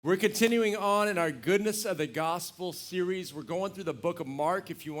We're continuing on in our Goodness of the Gospel series. We're going through the book of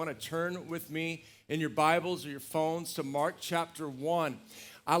Mark. If you want to turn with me in your Bibles or your phones to Mark chapter 1.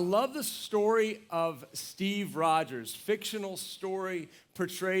 I love the story of Steve Rogers, fictional story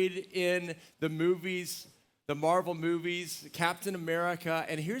portrayed in the movies, the Marvel movies, Captain America,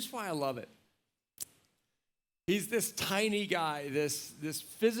 and here's why I love it. He's this tiny guy, this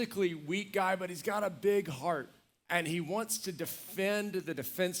physically weak guy, but he's got a big heart. And he wants to defend the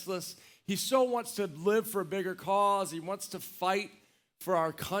defenseless. He so wants to live for a bigger cause. He wants to fight for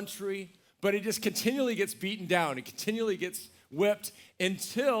our country. But he just continually gets beaten down. He continually gets whipped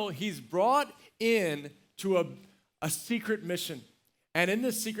until he's brought in to a secret mission. And in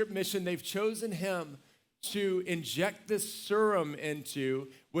this secret mission, they've chosen him to inject this serum into,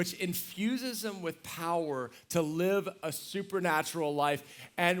 which infuses him with power to live a supernatural life.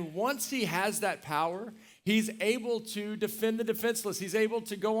 And once he has that power, he's able to defend the defenseless. He's able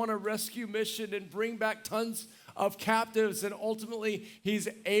to go on a rescue mission and bring back tons of captives. And ultimately, he's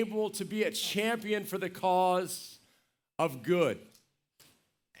able to be a champion for the cause of good.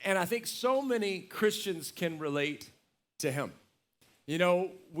 And I think so many Christians can relate to him. You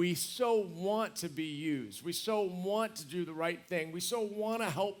know, we so want to be used. We so want to do the right thing. We so want to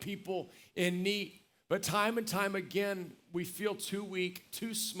help people in need. But time and time again, we feel too weak,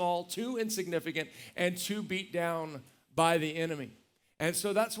 too small, too insignificant, and too beat down by the enemy. And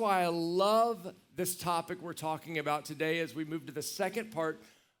so that's why I love this topic we're talking about today as we move to the second part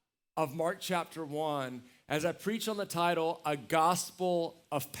of Mark chapter 1, as I preach on the title, A Gospel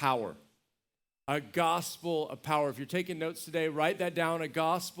of Power. A gospel of power. If you're taking notes today, write that down, a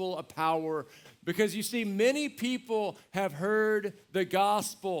gospel of power. Because you see, many people have heard the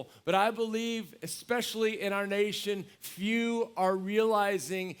gospel, but I believe, especially in our nation, few are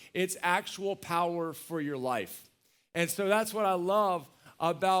realizing its actual power for your life. And so that's what I love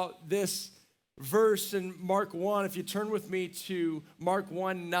about this verse in Mark 1. If you turn with me to Mark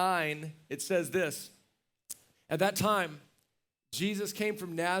 1:9, it says this. At that time, Jesus came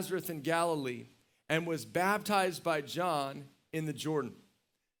from Nazareth in Galilee and was baptized by John in the Jordan.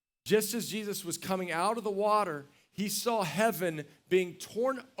 Just as Jesus was coming out of the water, he saw heaven being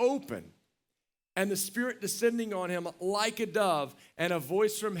torn open and the Spirit descending on him like a dove, and a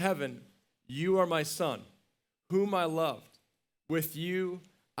voice from heaven, "You are my Son, whom I loved. With you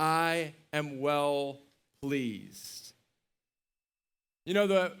I am well pleased." You know,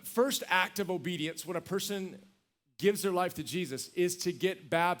 the first act of obedience when a person gives their life to Jesus is to get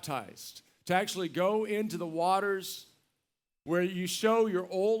baptized, to actually go into the waters where you show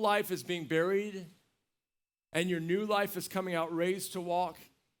your old life is being buried and your new life is coming out raised to walk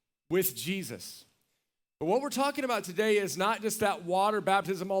with Jesus. But what we're talking about today is not just that water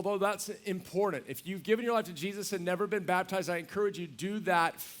baptism, although that's important. If you've given your life to Jesus and never been baptized, I encourage you to do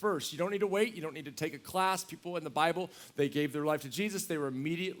that first. You don't need to wait. You don't need to take a class. People in the Bible, they gave their life to Jesus. They were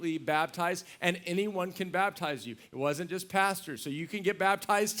immediately baptized, and anyone can baptize you. It wasn't just pastors. So you can get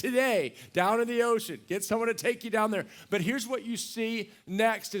baptized today down in the ocean. Get someone to take you down there. But here's what you see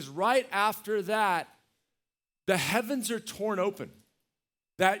next is right after that, the heavens are torn open.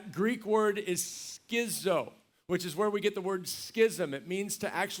 That Greek word is schizo, which is where we get the word schism. It means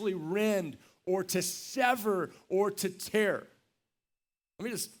to actually rend or to sever or to tear. Let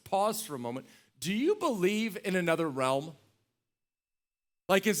me just pause for a moment. Do you believe in another realm?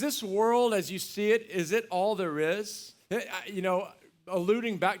 Like, is this world as you see it, is it all there is? You know,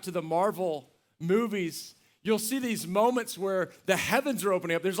 alluding back to the Marvel movies, you'll see these moments where the heavens are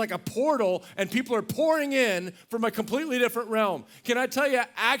opening up. There's like a portal and people are pouring in from a completely different realm. Can I tell you,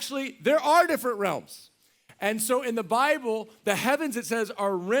 actually, there are different realms. And so in the Bible, the heavens, it says,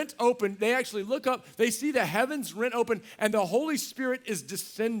 are rent open. They actually look up, they see the heavens rent open, and the Holy Spirit is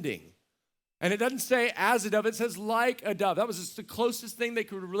descending. And it doesn't say as a dove, it says like a dove. That was just the closest thing they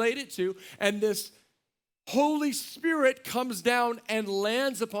could relate it to. And this Holy Spirit comes down and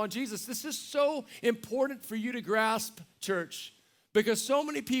lands upon Jesus. This is so important for you to grasp, church, because so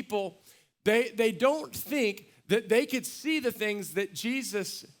many people, they don't think that they could see the things that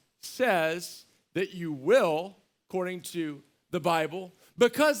Jesus says that you will, according to the Bible,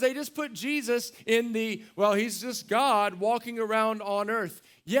 because they just put Jesus in well, he's just God walking around on earth.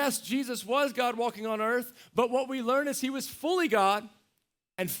 Yes, Jesus was God walking on earth, but what we learn is he was fully God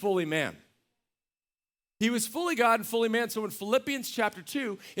and fully man. He was fully God and fully man. So in Philippians chapter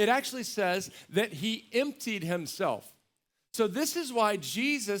 2, it actually says that he emptied himself. So this is why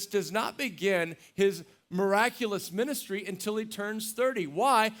Jesus does not begin his miraculous ministry until he turns 30.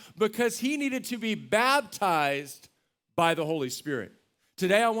 Why? Because he needed to be baptized by the Holy Spirit.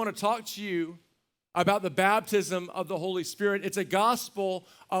 Today I want to talk to you about the baptism of the Holy Spirit. It's a gospel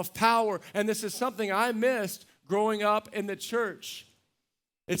of power, and this is something I missed growing up in the church.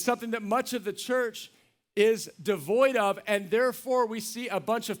 It's something that much of the church is devoid of, and therefore we see a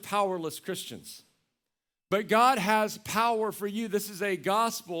bunch of powerless Christians. But God has power for you. This is a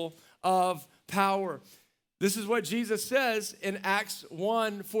gospel of power. This is what Jesus says in Acts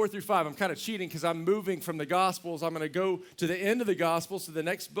 1, 4 through 5. I'm kind of cheating because I'm moving from the Gospels. I'm going to go to the end of the Gospels, to the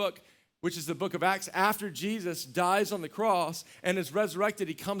next book, which is the book of Acts. After Jesus dies on the cross and is resurrected,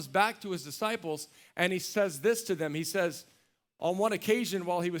 he comes back to his disciples and he says this to them. He says, on one occasion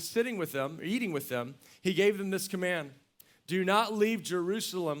while he was sitting with them, eating with them, he gave them this command: do not leave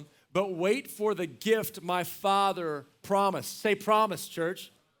Jerusalem, but wait for the gift my Father promised. Say promise,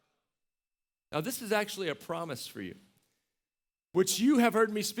 church. Now, this is actually a promise for you, which you have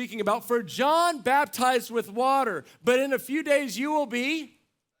heard me speaking about. For John baptized with water, but in a few days you will be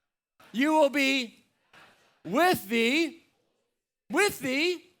with thee.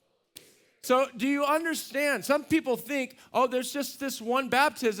 So do you understand? Some people think, oh, there's just this one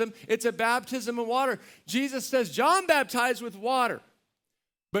baptism. It's a baptism in water. Jesus says, John baptized with water,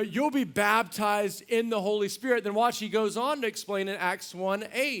 but you'll be baptized in the Holy Spirit. Then watch, he goes on to explain in Acts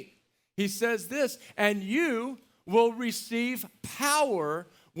 1:8. He says this, and you will receive power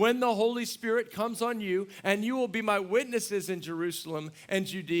when the Holy Spirit comes on you, and you will be my witnesses in Jerusalem and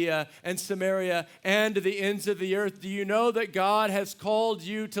Judea and Samaria and to the ends of the earth. Do you know that God has called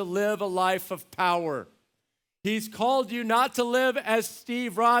you to live a life of power? He's called you not to live as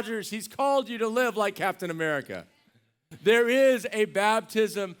Steve Rogers. He's called you to live like Captain America. There is a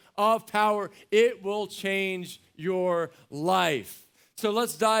baptism of power. It will change your life. So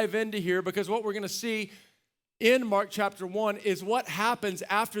let's dive into here, because what we're going to see in Mark chapter 1 is what happens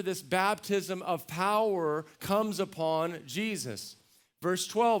after this baptism of power comes upon Jesus. Verse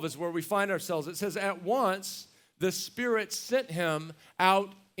 12 is where we find ourselves. It says, at once the Spirit sent him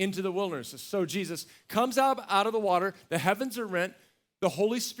out into the wilderness. So Jesus comes out of the water, the heavens are rent, the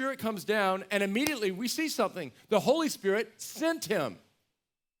Holy Spirit comes down, and immediately we see something. The Holy Spirit sent him.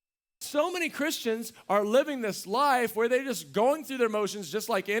 So many Christians are living this life where they're just going through their motions just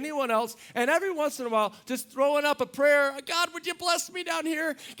like anyone else, and every once in a while just throwing up a prayer, God, would you bless me down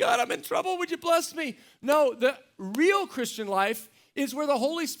here? God, I'm in trouble, would you bless me? No, the real Christian life is where the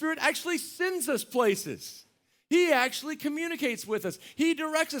Holy Spirit actually sends us places. He actually communicates with us. He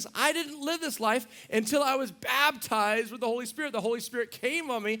directs us. I didn't live this life until I was baptized with the Holy Spirit. The Holy Spirit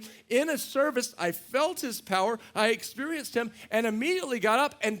came on me in a service. I felt his power. I experienced him and immediately got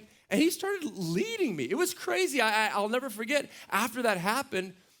up and he started leading me. It was crazy. I'll never forget. After that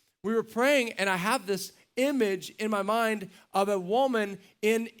happened, we were praying, and I have this image in my mind of a woman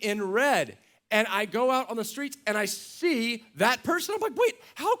in red. And I go out on the streets, and I see that person. I'm like, wait,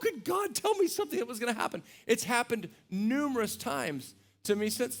 how could God tell me something that was going to happen? It's happened numerous times to me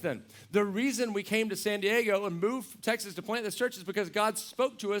since then. The reason we came to San Diego and moved from Texas to plant this church is because God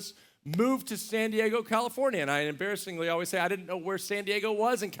spoke to us, moved to San Diego, California. And I embarrassingly always say I didn't know where San Diego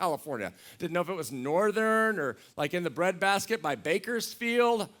was in California. Didn't know if it was northern or like in the breadbasket by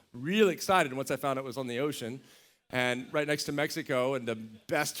Bakersfield. Really excited once I found it was on the ocean and right next to Mexico and the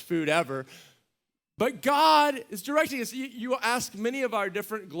best food ever. But God is directing us. You ask many of our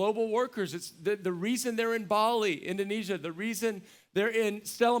different global workers, it's the reason they're in Bali, Indonesia, the reason they're in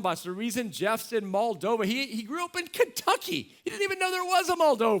Stellenbosch, the reason Jeff's in Moldova. He grew up in Kentucky. He didn't even know there was a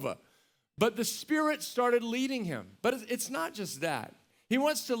Moldova. But the Spirit started leading him. But it's not just that. He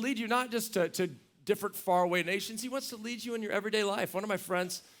wants to lead you not just to different faraway nations. He wants to lead you in your everyday life. One of my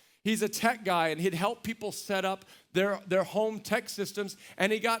friends, he's a tech guy, and he'd help people set up their home tech systems,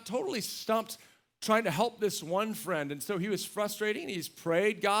 and he got totally stumped trying to help this one friend. And so he was frustrated. He's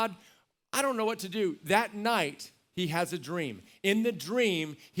prayed, God, I don't know what to do. That night, he has a dream. In the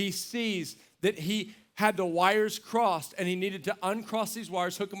dream, he sees that he had the wires crossed and he needed to uncross these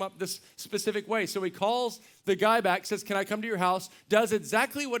wires, hook them up this specific way. So he calls the guy back, says, can I come to your house? Does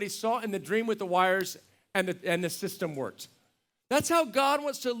exactly what he saw in the dream with the wires, and the system worked. That's how God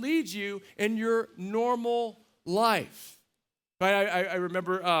wants to lead you in your normal life. I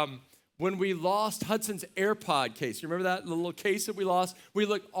remember when we lost Hudson's AirPod case. You remember that little case that we lost? We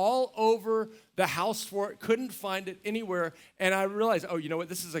looked all over the house for it, couldn't find it anywhere. And I realized, oh, you know what?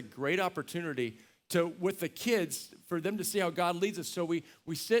 This is a great opportunity with the kids, for them to see how God leads us. So we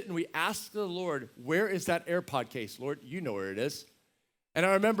sit and we ask the Lord, where is that AirPod case? Lord, you know where it is. And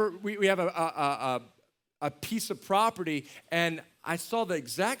I remember we have a piece of property, and I saw the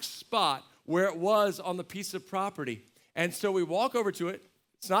exact spot where it was on the piece of property. And so we walk over to it.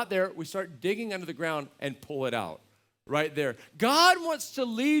 It's not there. We start digging under the ground and pull it out. right there. God wants to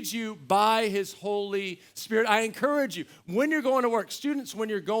lead you by his Holy Spirit. I encourage you, when you're going to work, students, when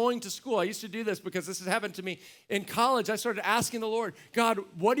you're going to school, I used to do this because this has happened to me in college. I started asking the Lord, God,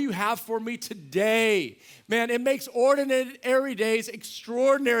 what do you have for me today? Man, it makes ordinary days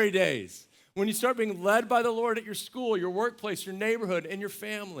extraordinary days. When you start being led by the Lord at your school, your workplace, your neighborhood, and your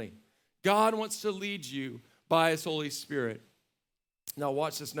family, God wants to lead you by his Holy Spirit. Now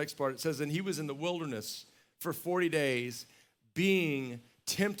watch this next part. It says, and he was in the wilderness for 40 days being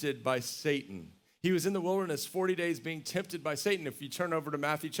tempted by Satan. He was in the wilderness 40 days being tempted by Satan. If you turn over to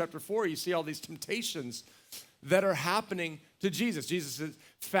Matthew chapter 4, you see all these temptations that are happening to Jesus. Jesus is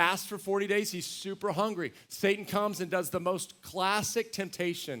fast for 40 days. He's super hungry. Satan comes and does the most classic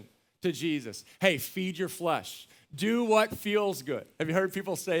temptation to Jesus. Hey, feed your flesh. Do what feels good. Have you heard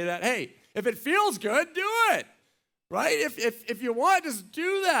people say that? Hey, if it feels good, do it. Right? If you want, just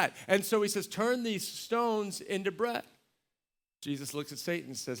do that. And so he says, turn these stones into bread. Jesus looks at Satan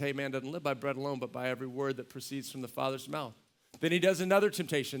and says, hey, man doesn't live by bread alone, but by every word that proceeds from the Father's mouth. Then he does another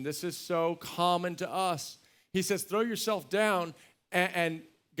temptation. This is so common to us. He says, throw yourself down, and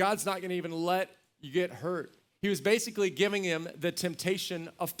God's not going to even let you get hurt. He was basically giving him the temptation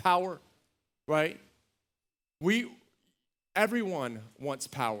of power, right? Everyone wants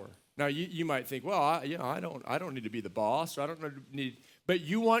power. Now, you might think, well, I don't need to be the boss, or I don't need, but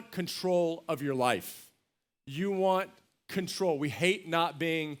you want control of your life. You want control. We hate not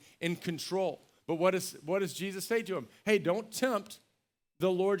being in control. But what does Jesus say to him? Hey, don't tempt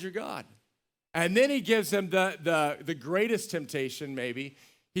the Lord your God. And then he gives him the greatest temptation, maybe.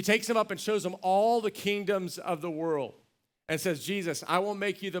 He takes him up and shows him all the kingdoms of the world and says, Jesus, I will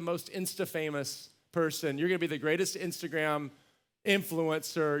make you the most Insta-famous person. You're going to be the greatest Instagram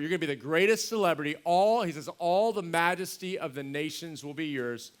influencer. You're going to be the greatest celebrity. He says, all the majesty of the nations will be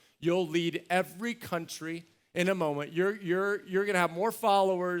yours. You'll lead every country in a moment. You're going to have more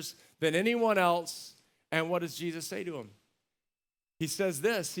followers than anyone else. And what does Jesus say to him? He says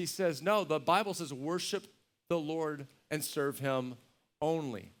this. He says, no, the Bible says, worship the Lord and serve him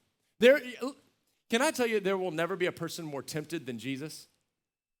only. Can I tell you, there will never be a person more tempted than Jesus?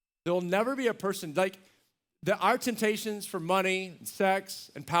 There will never be a person like our temptations for money, and sex,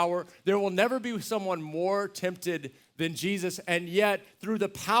 and power, there will never be someone more tempted than Jesus, and yet, through the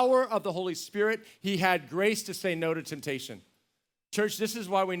power of the Holy Spirit, he had grace to say no to temptation. Church, this is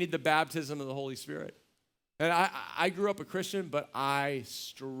why we need the baptism of the Holy Spirit. And I grew up a Christian, but I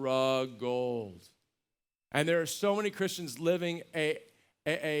struggled. And there are so many Christians living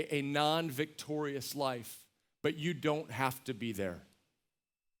a non-victorious life, but you don't have to be there.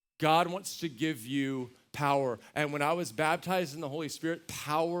 God wants to give you power. And when I was baptized in the Holy Spirit,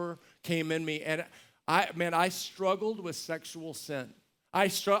 power came in me. And I struggled with sexual sin.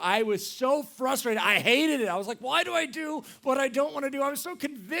 I was so frustrated. I hated it. I was like, why do I do what I don't want to do? I was so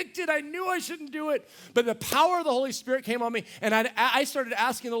convicted. I knew I shouldn't do it. But the power of the Holy Spirit came on me, and I started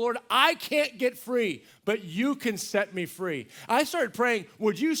asking the Lord, I can't get free, but you can set me free. I started praying,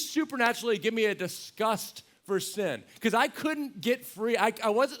 would you supernaturally give me a disgust for sin? Because I couldn't get free. I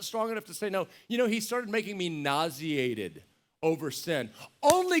wasn't strong enough to say no. You know, he started making me nauseated over sin.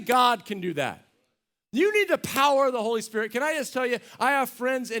 Only God can do that. You need the power of the Holy Spirit. Can I just tell you, I have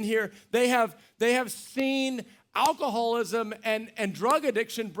friends in here, they have seen alcoholism and drug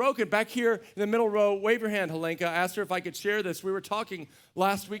addiction broken. Back here in the middle row, wave your hand, Helenka. I asked her if I could share this. We were talking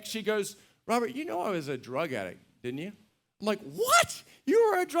last week. She goes, Robert, you know I was a drug addict, didn't you? I'm like, what?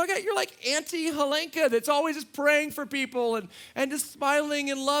 You were a drug addict? You're like anti-Helenka that's always just praying for people and just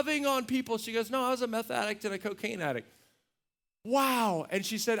smiling and loving on people. She goes, no, I was a meth addict and a cocaine addict. Wow. And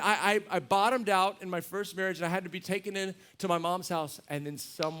she said, I bottomed out in my first marriage, and I had to be taken in to my mom's house, and then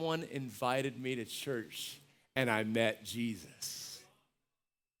someone invited me to church, and I met Jesus.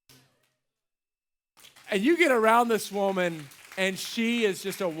 And you get around this woman, and she is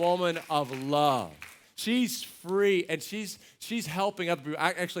just a woman of love. She's free, and she's helping other people.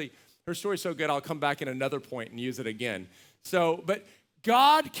 Actually, her story's so good, I'll come back in another point and use it again. But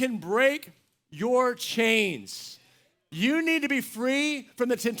God can break your chains. You need to be free from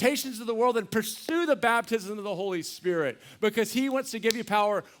the temptations of the world and pursue the baptism of the Holy Spirit because he wants to give you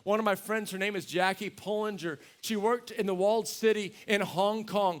power. One of my friends, her name is Jackie Pullinger. She worked in the walled city in Hong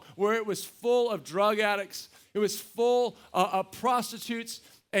Kong where it was full of drug addicts. It was full of prostitutes.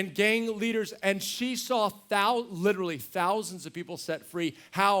 and gang leaders, and she saw literally thousands of people set free.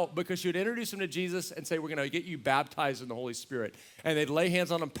 How? Because she would introduce them to Jesus and say, we're going to get you baptized in the Holy Spirit. And they'd lay hands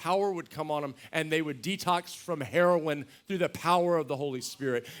on them, power would come on them, and they would detox from heroin through the power of the Holy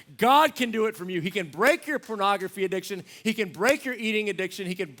Spirit. God can do it from you. He can break your pornography addiction. He can break your eating addiction.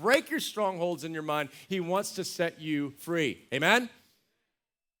 He can break your strongholds in your mind. He wants to set you free. Amen?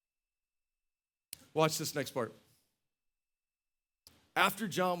 Watch this next part. After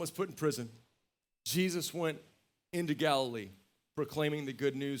John was put in prison, Jesus went into Galilee proclaiming the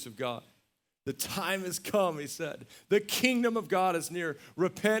good news of God. The time has come, he said. The kingdom of God is near.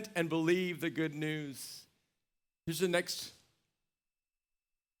 Repent and believe the good news. Here's the next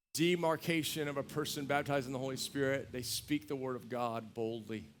demarcation of a person baptized in the Holy Spirit. They speak the word of God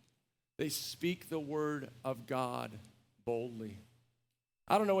boldly. They speak the word of God boldly.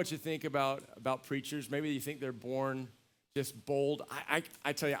 I don't know what you think about preachers. Maybe you think they're born just bold.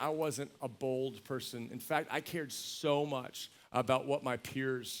 I tell you, I wasn't a bold person. In fact, I cared so much about what my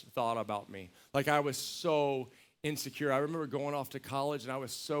peers thought about me. Like, I was so insecure. I remember going off to college, and I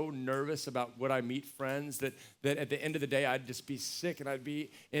was so nervous about would I meet friends that at the end of the day, I'd just be sick, and I'd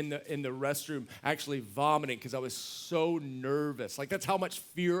be in the restroom actually vomiting because I was so nervous. Like, that's how much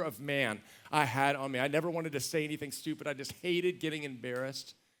fear of man I had on me. I never wanted to say anything stupid. I just hated getting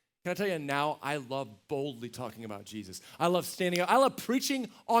embarrassed. Can I tell you now, I love boldly talking about Jesus. I love standing up. I love preaching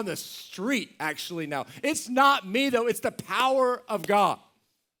on the street, actually, now. It's not me, though. It's the power of God.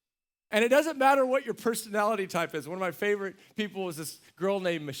 And it doesn't matter what your personality type is. One of my favorite people was this girl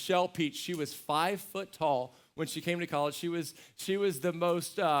named Michelle Peach. She was 5 foot tall when she came to college. She was the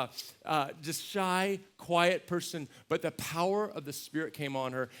most just shy, quiet person, but the power of the Spirit came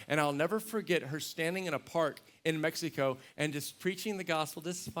on her. And I'll never forget her standing in a park in Mexico and just preaching the gospel,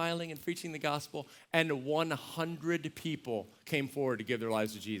 just smiling and preaching the gospel, and 100 people came forward to give their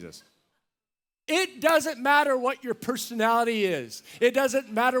lives to Jesus. It doesn't matter what your personality is. It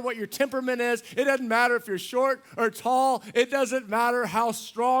doesn't matter what your temperament is. It doesn't matter if you're short or tall. It doesn't matter how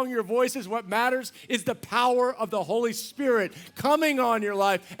strong your voice is. What matters is the power of the Holy Spirit coming on your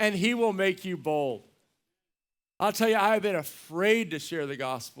life, and he will make you bold. I'll tell you, I have been afraid to share the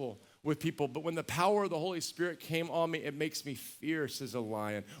gospel with people, but when the power of the Holy Spirit came on me, it makes me fierce as a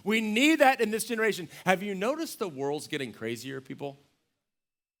lion. We need that in this generation. Have you noticed the world's getting crazier, people?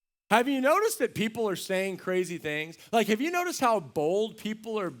 Have you noticed that people are saying crazy things? Like, have you noticed how bold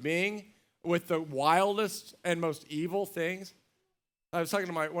people are being with the wildest and most evil things? I was talking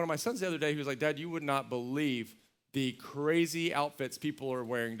to one of my sons the other day. He was like, Dad, you would not believe the crazy outfits people are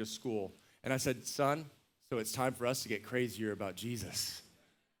wearing to school. And I said, son, so it's time for us to get crazier about Jesus.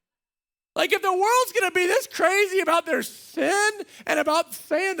 Like, if the world's going to be this crazy about their sin and about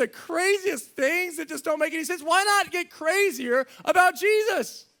saying the craziest things that just don't make any sense, why not get crazier about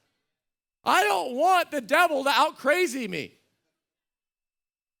Jesus? I don't want the devil to out-crazy me.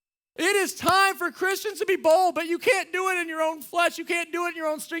 It is time for Christians to be bold, but you can't do it in your own flesh. You can't do it in your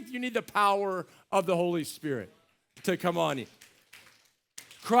own strength. You need the power of the Holy Spirit to come on you.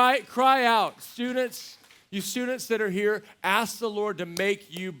 Cry out. Students, you students that are here, ask the Lord to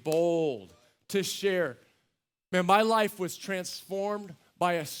make you bold, to share. Man, my life was transformed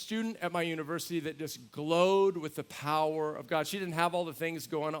by a student at my university that just glowed with the power of God. She didn't have all the things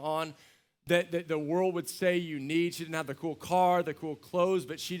going on that the world would say you need. She didn't have the cool car, the cool clothes,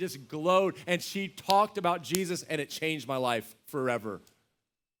 but she just glowed, and she talked about Jesus, and it changed my life forever.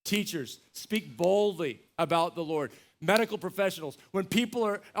 Teachers, speak boldly about the Lord. Medical professionals, when people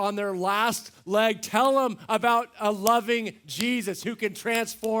are on their last leg, tell them about a loving Jesus who can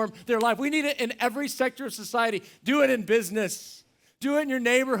transform their life. We need it in every sector of society. Do it in business. Do it in your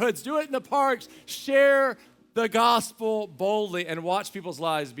neighborhoods. Do it in the parks. Share the gospel boldly and watch people's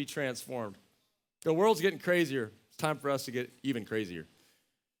lives be transformed. The world's getting crazier. It's time for us to get even crazier.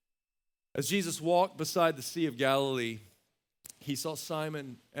 As Jesus walked beside the Sea of Galilee, he saw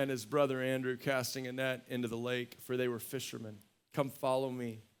Simon and his brother Andrew casting a net into the lake, for they were fishermen. Come follow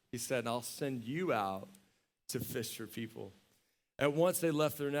me, he said, and I'll send you out to fish for people. At once they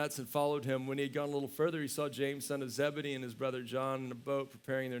left their nets and followed him. When he had gone a little further, he saw James, son of Zebedee, and his brother John in a boat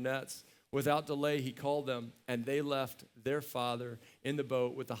preparing their nets. Without delay, he called them, and they left their father in the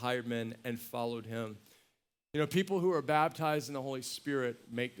boat with the hired men and followed him. You know, people who are baptized in the Holy Spirit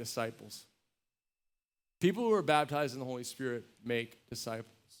make disciples. People who are baptized in the Holy Spirit make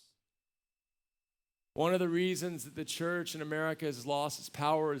disciples. One of the reasons that the church in America has lost its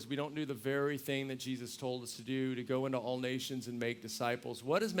power is we don't do the very thing that Jesus told us to do, to go into all nations and make disciples.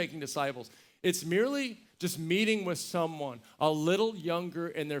 What is making disciples? It's merely just meeting with someone a little younger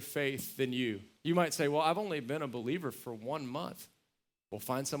in their faith than you. You might say, well, I've only been a believer for 1 month. Well,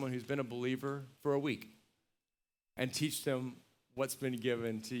 find someone who's been a believer for a week and teach them what's been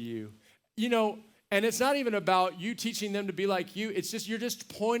given to you. You know, and it's not even about you teaching them to be like you. It's just, you're just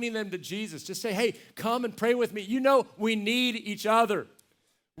pointing them to Jesus. Just say, hey, come and pray with me. You know, we need each other.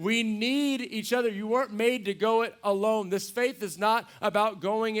 We need each other. You weren't made to go it alone. This faith is not about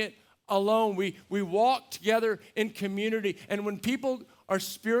going it alone. We walk together in community. And when people are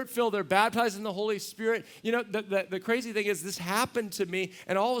spirit-filled, they're baptized in the Holy Spirit. You know, the crazy thing is this happened to me,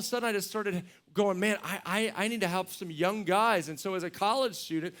 and all of a sudden I just started going, man, I need to help some young guys. And so as a college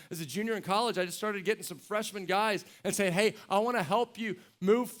student, as a junior in college, I just started getting some freshman guys and saying, hey, I want to help you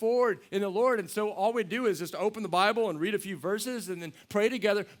move forward in the Lord. And so all we do is just open the Bible and read a few verses and then pray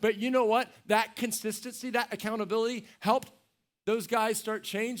together. But you know what? That consistency, that accountability helped those guys start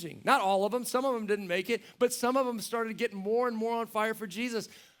changing. Not all of them. Some of them didn't make it, but some of them started getting more and more on fire for Jesus.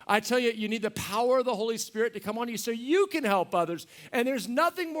 I tell you, you need the power of the Holy Spirit to come on you so you can help others. And there's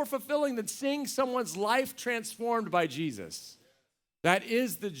nothing more fulfilling than seeing someone's life transformed by Jesus. That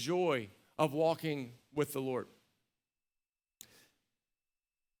is the joy of walking with the Lord.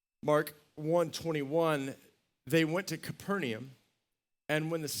 Mark 1:21, they went to Capernaum,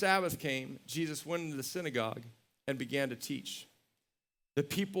 and when the Sabbath came, Jesus went into the synagogue and began to teach. The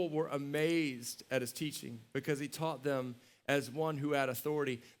people were amazed at his teaching because he taught them as one who had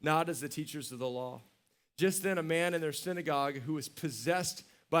authority, not as the teachers of the law. Just then a man in their synagogue who was possessed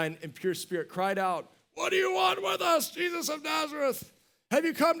by an impure spirit cried out, what do you want with us, Jesus of Nazareth? Have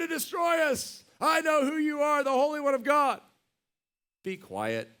you come to destroy us? I know who you are, the Holy One of God. Be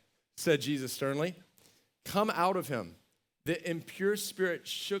quiet, said Jesus sternly. Come out of him. The impure spirit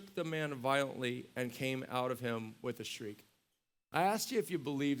shook the man violently and came out of him with a shriek. I asked you if you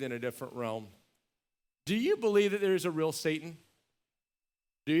believed in a different realm. Do you believe that there's a real Satan?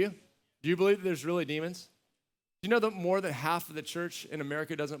 Do you? Do you believe that there's really demons? Do you know that more than half of the church in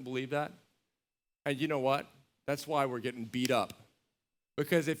America doesn't believe that? And you know what? That's why we're getting beat up.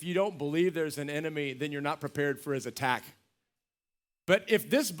 Because if you don't believe there's an enemy, then you're not prepared for his attack. But if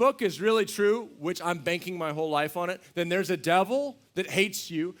this book is really true, which I'm banking my whole life on it, then there's a devil that hates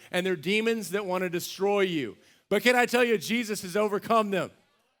you, and there are demons that want to destroy you. But can I tell you, Jesus has overcome them.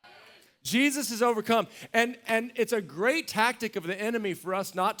 Jesus has overcome. And it's a great tactic of the enemy for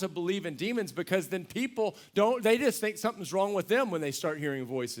us not to believe in demons, because then people they just think something's wrong with them when they start hearing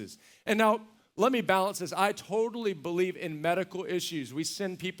voices. And now, let me balance this. I totally believe in medical issues. We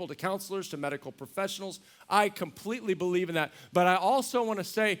send people to counselors, to medical professionals. I completely believe in that. But I also want to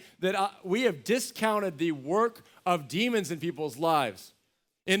say that we have discounted the work of demons in people's lives.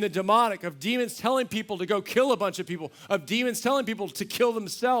 In the demonic, of demons telling people to go kill a bunch of people, of demons telling people to kill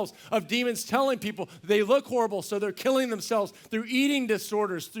themselves, of demons telling people they look horrible, so they're killing themselves through eating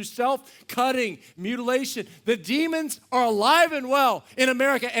disorders, through self-cutting, mutilation. The demons are alive and well in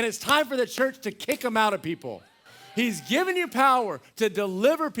America, and it's time for the church to kick them out of people. He's given you power to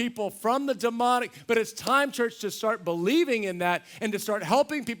deliver people from the demonic, but it's time, church, to start believing in that and to start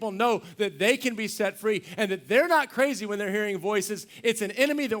helping people know that they can be set free and that they're not crazy when they're hearing voices. It's an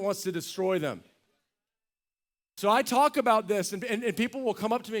enemy that wants to destroy them. So I talk about this, and people will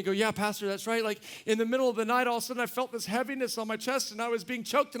come up to me and go, yeah, Pastor, that's right. Like in the middle of the night, all of a sudden I felt this heaviness on my chest and I was being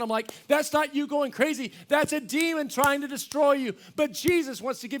choked. And I'm like, that's not you going crazy. That's a demon trying to destroy you. But Jesus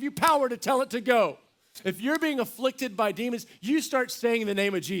wants to give you power to tell it to go. If you're being afflicted by demons, you start saying the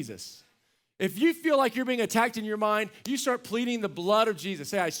name of Jesus. If you feel like you're being attacked in your mind, you start pleading the blood of Jesus.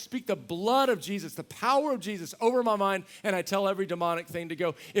 Say, I speak the blood of Jesus, the power of Jesus over my mind, and I tell every demonic thing to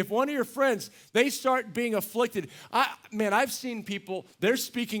go. If one of your friends, they start being afflicted, I've seen people, they're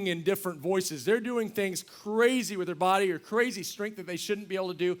speaking in different voices. They're doing things crazy with their body or crazy strength that they shouldn't be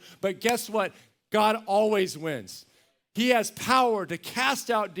able to do. But guess what? God always wins. He has power to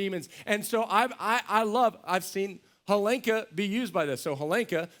cast out demons. And so I've seen Helenka be used by this. So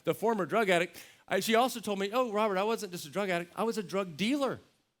Helenka, the former drug addict, she also told me, oh, Robert, I wasn't just a drug addict. I was a drug dealer.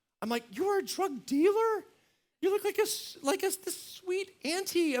 I'm like, you were a drug dealer? You look like the sweet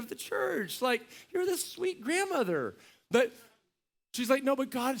auntie of the church. Like, you're this sweet grandmother. But she's like, no, but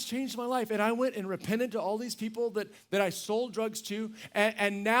God has changed my life. And I went and repented to all these people that I sold drugs to.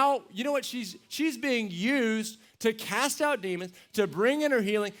 And now, you know what? She's being used to cast out demons, to bring in her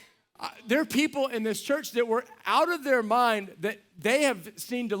healing. There are people in this church that were out of their mind that they have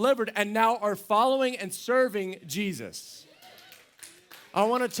seen delivered and now are following and serving Jesus. I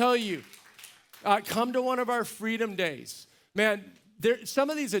want to tell you, come to one of our freedom days. Man,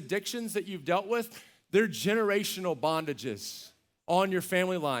 some of these addictions that you've dealt with, they're generational bondages on your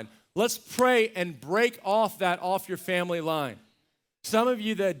family line. Let's pray and break off your family line. Some of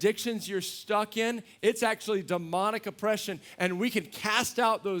you, the addictions you're stuck in, it's actually demonic oppression, and we can cast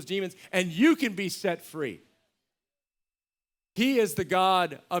out those demons, and you can be set free. He is the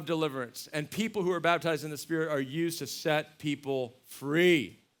God of deliverance, and people who are baptized in the Spirit are used to set people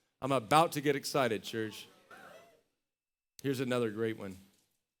free. I'm about to get excited, church. Here's another great one.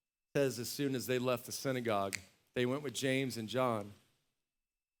 It says, as soon as they left the synagogue, they went with James and John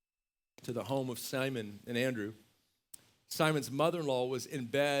to the home of Simon and Andrew. Simon's mother-in-law was in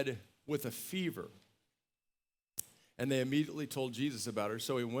bed with a fever, and they immediately told Jesus about her.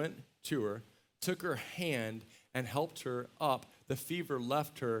 So he went to her, took her hand, and helped her up. The fever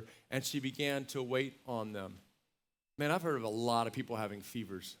left her, and she began to wait on them. Man, I've heard of a lot of people having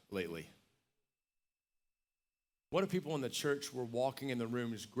fevers lately. What if people in the church were walking in the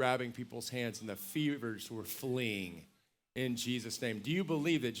rooms, grabbing people's hands, and the fevers were fleeing in Jesus' name? Do you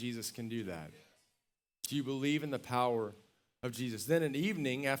believe that Jesus can do that? Do you believe in the power of Jesus? Then in the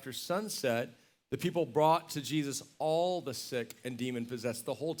evening, after sunset, the people brought to Jesus all the sick and demon-possessed.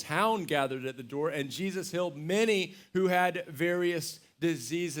 The whole town gathered at the door, and Jesus healed many who had various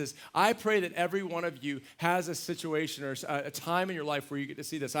diseases. I pray that every one of you has a situation or a time in your life where you get to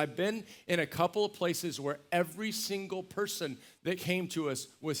see this. I've been in a couple of places where every single person that came to us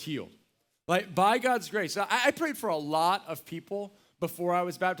was healed. Like, by God's grace. I prayed for a lot of people before I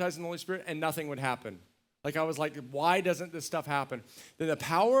was baptized in the Holy Spirit, and nothing would happen. Like, I was like, why doesn't this stuff happen? Then the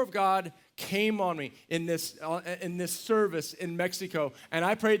power of God came on me in this service in Mexico, and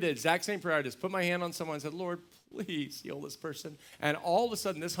I prayed the exact same prayer. I just put my hand on someone and said, Lord, please heal this person. And all of a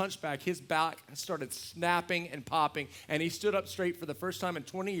sudden, this hunchback, his back started snapping and popping, and he stood up straight for the first time in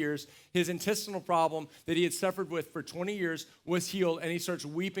 20 years. His intestinal problem that he had suffered with for 20 years was healed, and he starts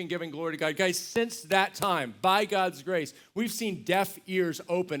weeping, giving glory to God. Guys, since that time, by God's grace, we've seen deaf ears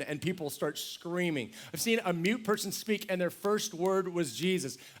open and people start screaming. I've seen a mute person speak, and their first word was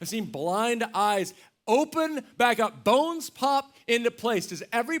Jesus. I've seen blind eyes open back up, bones pop into place. Does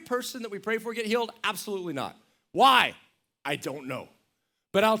every person that we pray for get healed? Absolutely not. Why? I don't know.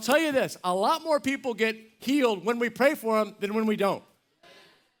 But I'll tell you this, a lot more people get healed when we pray for them than when we don't.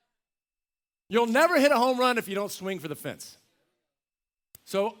 You'll never hit a home run if you don't swing for the fence.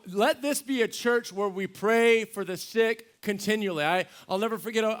 So let this be a church where we pray for the sick continually. I'll never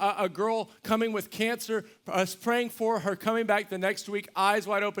forget a girl coming with cancer, us praying for her, coming back the next week, eyes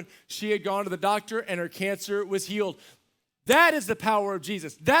wide open. She had gone to the doctor and her cancer was healed. That is the power of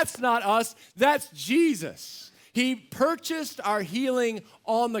Jesus. That's not us, that's Jesus. He purchased our healing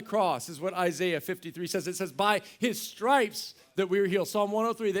on the cross, is what Isaiah 53 says. It says, by his stripes that we were healed. Psalm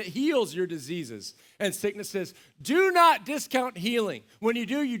 103, that heals your diseases and sicknesses. Do not discount healing. When you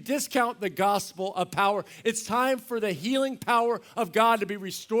do, you discount the gospel of power. It's time for the healing power of God to be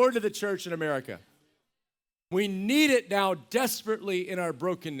restored to the church in America. We need it now desperately in our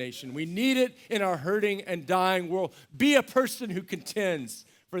broken nation. We need it in our hurting and dying world. Be a person who contends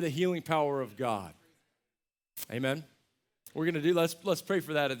for the healing power of God. Amen. We're going to do, let's pray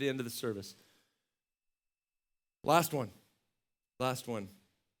for that at the end of the service. Last one.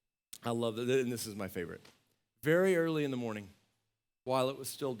 I love it, and this is my favorite. Very early in the morning, while it was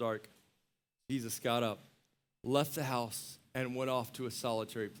still dark, Jesus got up, left the house, and went off to a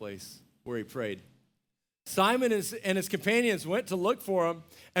solitary place where he prayed. Simon and his companions went to look for him,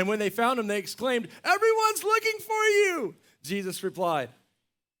 and when they found him, they exclaimed, "Everyone's looking for you!" Jesus replied,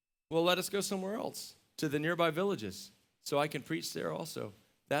 "Well, let us go somewhere else, to the nearby villages, so I can preach there also.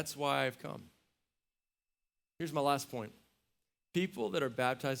 That's why I've come." Here's my last point. People that are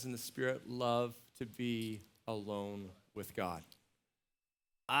baptized in the Spirit love to be alone with God.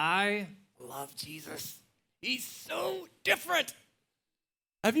 I love Jesus. He's so different.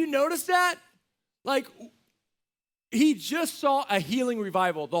 Have you noticed that? Like, he just saw a healing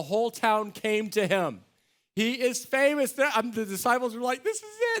revival. The whole town came to him. He is famous. The disciples were like, "This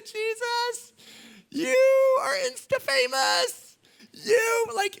is it, Jesus. You are insta-famous.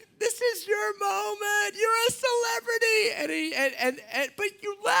 This is your moment. You're a celebrity." But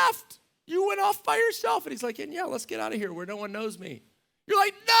you left. You went off by yourself. And he's like, "Yeah, let's get out of here where no one knows me." You're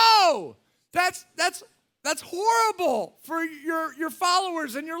like, "No, that's horrible for your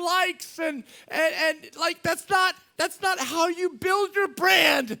followers and your likes and like that's not how you build your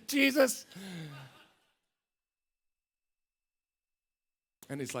brand, Jesus."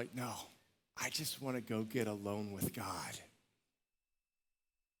 And he's like, "No, I just want to go get alone with God.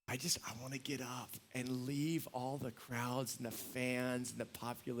 I want to get up and leave all the crowds and the fans and the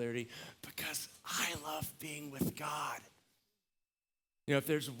popularity because I love being with God." You know, if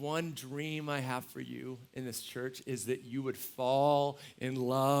there's one dream I have for you in this church is that you would fall in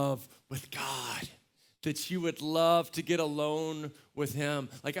love with God, that you would love to get alone with him.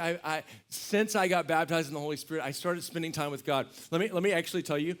 Like since I got baptized in the Holy Spirit, I started spending time with God. Let me actually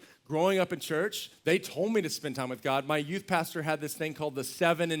tell you, growing up in church, they told me to spend time with God. My youth pastor had this thing called the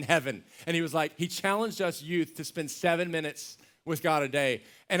 7 in heaven. And he was like, he challenged us youth to spend 7 minutes with God a day.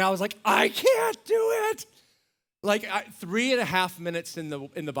 And I was like, I can't do it. Like 3.5 minutes in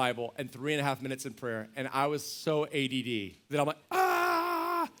the Bible and 3.5 minutes in prayer. And I was so ADD that I'm like,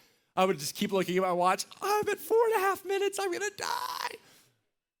 I would just keep looking at my watch. I'm at 4.5 minutes. I'm going to die.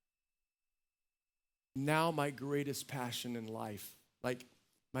 Now my greatest passion in life, like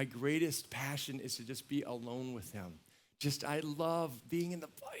my greatest passion is to just be alone with him. I love being in the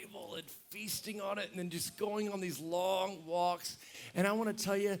Bible and feasting on it and then just going on these long walks. And I want to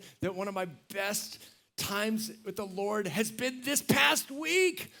tell you that one of my best times with the Lord has been this past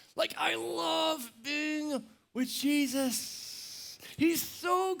week. Like I love being with Jesus. He's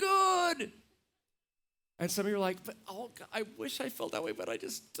so good. And some of you are like, but I wish I felt that way, but I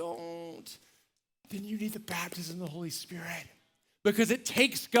just don't. Then you need the baptism of the Holy Spirit because it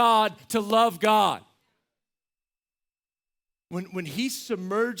takes God to love God. When he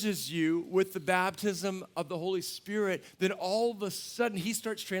submerges you with the baptism of the Holy Spirit, then all of a sudden he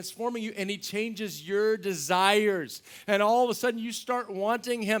starts transforming you and he changes your desires. And all of a sudden you start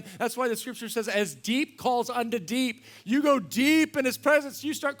wanting him. That's why the scripture says, as deep calls unto deep, you go deep in his presence.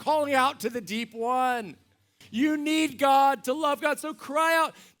 You start calling out to the deep one. You need God to love God. So cry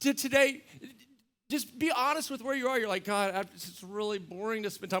out to today. Just be honest with where you are. You're like, God, it's really boring to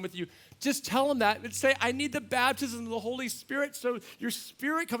spend time with you. Just tell him that and say, I need the baptism of the Holy Spirit so your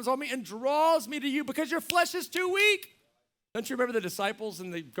spirit comes on me and draws me to you because your flesh is too weak. Don't you remember the disciples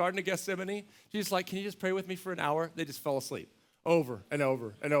in the Garden of Gethsemane? Jesus like, can you just pray with me for an hour? They just fell asleep over and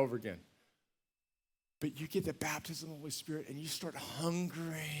over and over again. But you get the baptism of the Holy Spirit and you start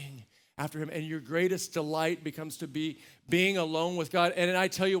hungering after him, and your greatest delight becomes to be being alone with God. And I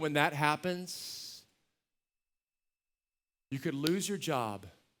tell you, when that happens, you could lose your job,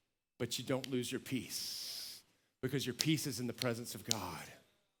 but you don't lose your peace because your peace is in the presence of God.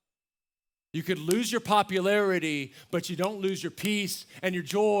 You could lose your popularity, but you don't lose your peace and your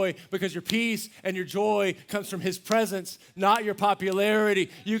joy because your peace and your joy comes from his presence, not your popularity.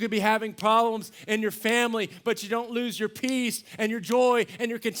 You could be having problems in your family, but you don't lose your peace and your joy and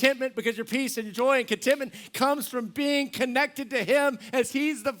your contentment because your peace and your joy and contentment comes from being connected to him as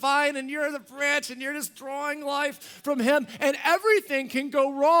he's the vine and you're the branch and you're just drawing life from him. And everything can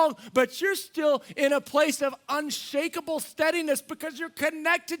go wrong, but you're still in a place of unshakable steadiness because you're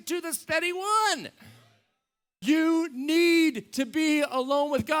connected to the steady one. You need to be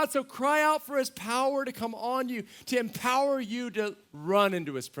alone with God, so cry out for his power to come on you, to empower you to run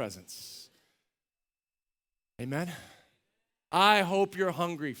into his presence. Amen? I hope you're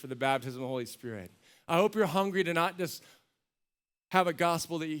hungry for the baptism of the Holy Spirit. I hope you're hungry to not just have a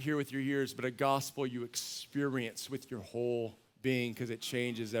gospel that you hear with your ears, but a gospel you experience with your whole being because it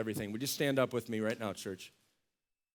changes everything. Would you stand up with me right now, church?